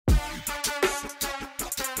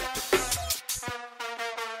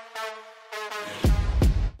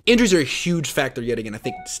Injuries are a huge factor yet again. I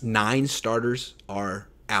think 9 starters are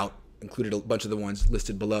out, included a bunch of the ones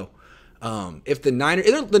listed below. If the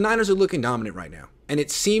Niners are looking dominant right now, and it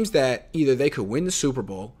seems that either they could win the Super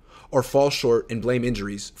Bowl or fall short and blame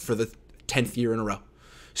injuries for the 10th year in a row.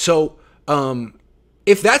 So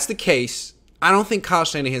if that's the case, I don't think Kyle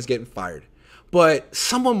Shanahan's getting fired, but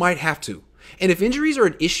someone might have to. And if injuries are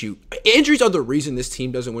an issue, injuries are the reason this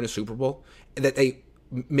team doesn't win a Super Bowl, that they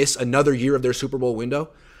miss another year of their Super Bowl window,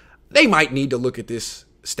 they might need to look at this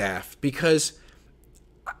staff because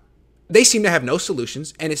they seem to have no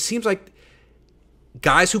solutions. And it seems like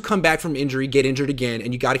guys who come back from injury get injured again,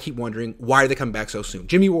 and you got to keep wondering, why are they coming back so soon?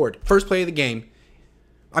 Jimmy Ward, first play of the game.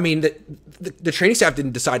 I mean, the training staff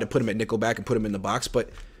didn't decide to put him at nickelback and put him in the box, but...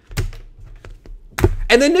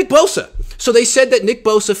 And then Nick Bosa. So they said that Nick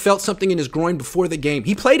Bosa felt something in his groin before the game.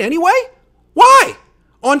 He played anyway? Why?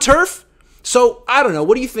 On turf? So, I don't know.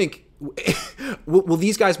 What do you think? Will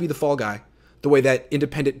these guys be the fall guy the way that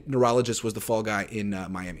independent neurologist was the fall guy in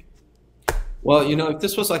Miami? Well, if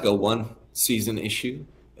this was like a one-season issue,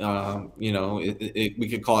 we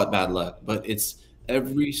could call it bad luck. But it's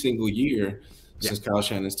every single year since Kyle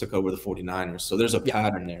Shanahan took over the 49ers. So there's a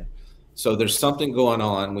pattern there. So there's something going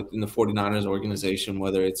on within the 49ers organization,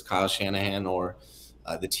 whether it's Kyle Shanahan or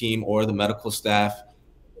the team or the medical staff,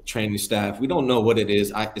 training staff. We don't know what it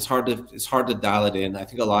is. It's hard to dial it in. I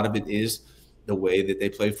think a lot of it is the way that they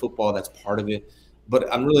play football. That's part of it.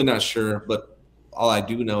 But I'm really not sure. But all I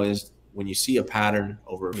do know is when you see a pattern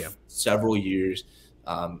over several years,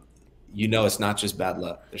 it's not just bad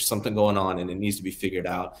luck. There's something going on, and it needs to be figured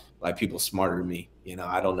out by people smarter than me.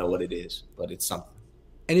 I don't know what it is, but it's something.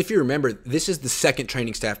 And if you remember, this is the second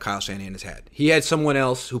training staff Kyle Shanahan has had. He had someone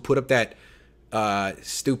else who put up that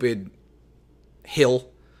stupid hill,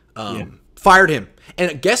 fired him.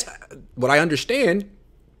 And I guess what I understand,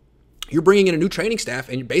 you're bringing in a new training staff,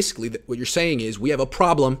 and basically what you're saying is we have a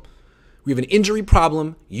problem. We have an injury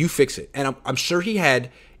problem. You fix it. And I'm sure he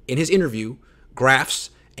had in his interview graphs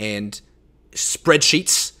and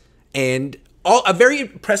spreadsheets and a very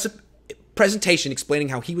impressive presentation explaining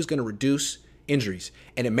how he was going to reduce injuries.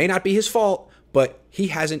 And it may not be his fault, but he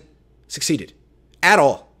hasn't succeeded at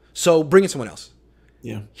all. So bring in someone else.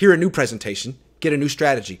 Yeah. Hear a new presentation. Get a new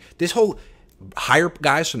strategy. This whole hire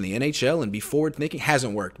guys from the NHL and be forward thinking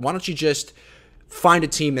hasn't worked. Why don't you just find a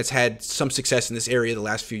team that's had some success in this area the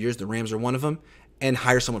last few years? The Rams are one of them, and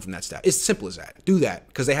hire someone from that staff. It's simple as that. Do that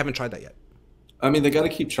because they haven't tried that yet. I mean, they got to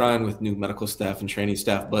keep trying with new medical staff and training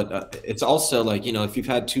staff, but it's also like, if you've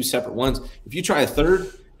had 2 separate ones, if you try a third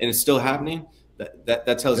and it's still happening,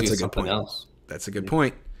 that tells you something else. That's a good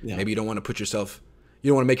point. Yeah. Maybe you don't want to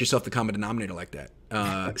make yourself the common denominator like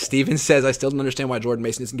that. Steven says, I still don't understand why Jordan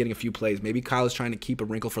Mason isn't getting a few plays. Maybe Kyle is trying to keep a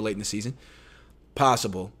wrinkle for late in the season.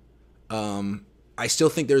 Possible. I still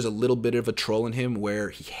think there's a little bit of a troll in him where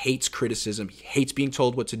he hates criticism. He hates being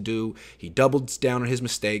told what to do. He doubles down on his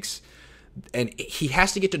mistakes. And he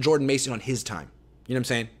has to get to Jordan Mason on his time. You know what I'm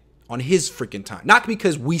saying? On his freaking time. Not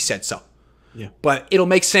because we said so. Yeah. But it'll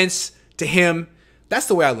make sense to him. That's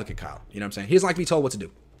the way I look at Kyle. You know what I'm saying? He doesn't like to be told what to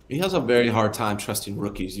do. He has a very hard time trusting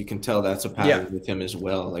rookies. You can tell that's a pattern with him as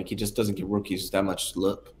well. Like, he just doesn't give rookies that much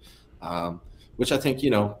look, which I think,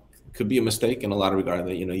 could be a mistake in a lot of regard.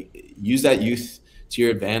 That, use that youth to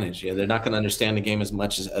your advantage. Yeah, they're not going to understand the game as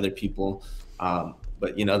much as other people.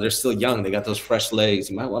 But, they're still young. They got those fresh legs.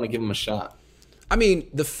 You might want to give them a shot. I mean,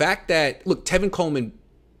 the fact that, look, Tevin Coleman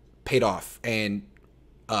paid off and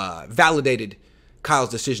validated Kyle's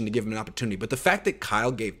decision to give him an opportunity. But the fact that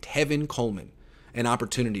Kyle gave Tevin Coleman an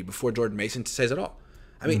opportunity before Jordan Mason says it all.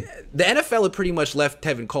 I mean, the NFL had pretty much left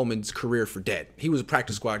Tevin Coleman's career for dead. He was a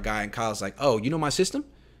practice squad guy, and Kyle's like, oh, you know my system?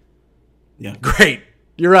 Yeah. Great.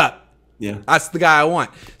 You're up. Yeah. That's the guy I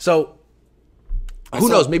want. So who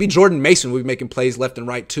knows? Maybe Jordan Mason would be making plays left and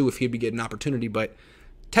right, too, if he'd be getting an opportunity. But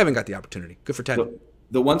Tevin got the opportunity. Good for Tevin.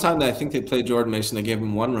 The one time that I think they played Jordan Mason, they gave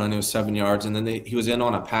him one run. It was 7 yards, and then he was in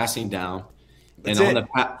on a passing down.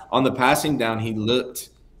 On the passing down, he looked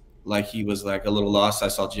like he was like a little lost. I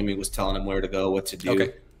saw Jimmy was telling him where to go, what to do.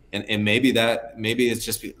 Okay. And maybe it's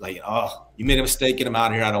just like, oh, you made a mistake, get him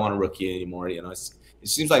out of here. I don't want a rookie anymore. It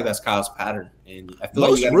seems like that's Kyle's pattern. And I feel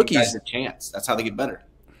like you got to give guys a chance. That's how they get better.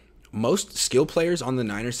 Most skill players on the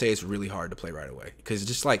Niners say it's really hard to play right away because it's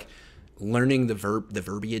just like learning the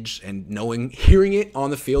verbiage and hearing it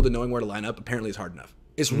on the field and knowing where to line up apparently is hard enough.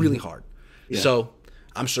 It's really hard. Yeah. So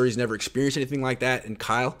I'm sure he's never experienced anything like that. And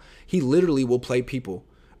Kyle, he literally will play people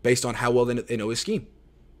based on how well they know his scheme.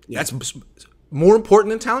 Yeah. That's more important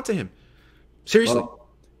than talent to him. Seriously. Well,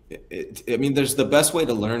 there's the best way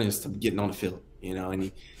to learn is to getting on the field,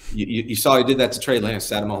 and you saw he did that to Trey Lance,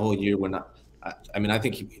 sat him a whole year when I mean, I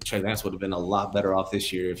think Trey Lance would have been a lot better off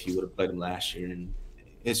this year if he would have played him last year. And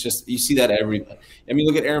it's just, you see that I mean,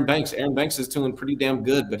 look at Aaron Banks. Aaron Banks is doing pretty damn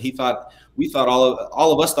good, but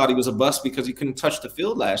all of us thought he was a bust because he couldn't touch the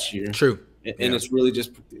field last year. True. And it's really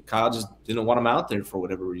just Kyle just didn't want him out there for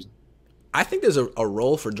whatever reason. I think there's a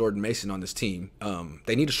role for Jordan Mason on this team.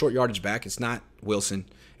 They need a short yardage back. It's not Wilson.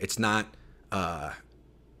 It's not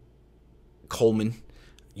Coleman.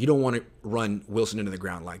 You don't want to run Wilson into the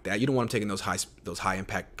ground like that. You don't want him taking those high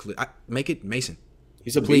impact. Make it Mason.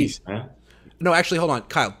 He's a beast, man. No, actually, hold on,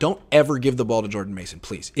 Kyle. Don't ever give the ball to Jordan Mason,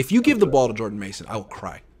 please. If you give the ball to Jordan Mason, I will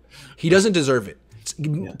cry. He doesn't deserve it.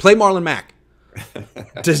 Play Marlon Mack.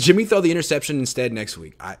 Does Jimmy throw the interception instead next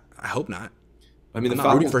week? I hope not. I mean, I'm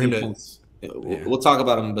not rooting for him to. We'll talk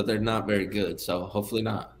about them, but they're not very good, so hopefully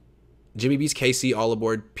not. Jimmy B's KC all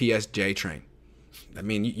aboard PSJ train. I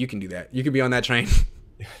mean, you can do that. You can be on that train.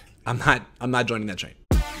 I'm not joining that train.